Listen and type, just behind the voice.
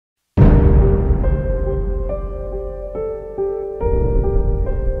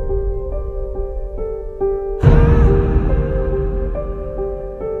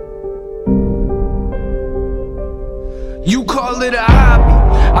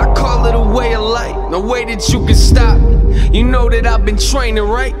no way that you can stop me. You know that I've been training,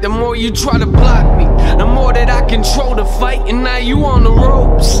 right? The more you try to block me, the more that I control the fight. And now you on the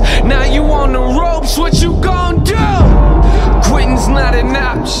ropes, now you on the ropes. What you gon' do? Quitting's not an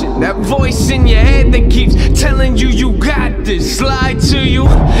option. That voice in your head that keeps telling you you got this lied to you,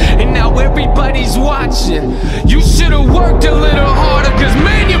 and now everybody's watching. You should've worked a little harder, cause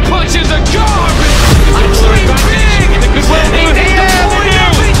man, your punches are garbage. I dream big, and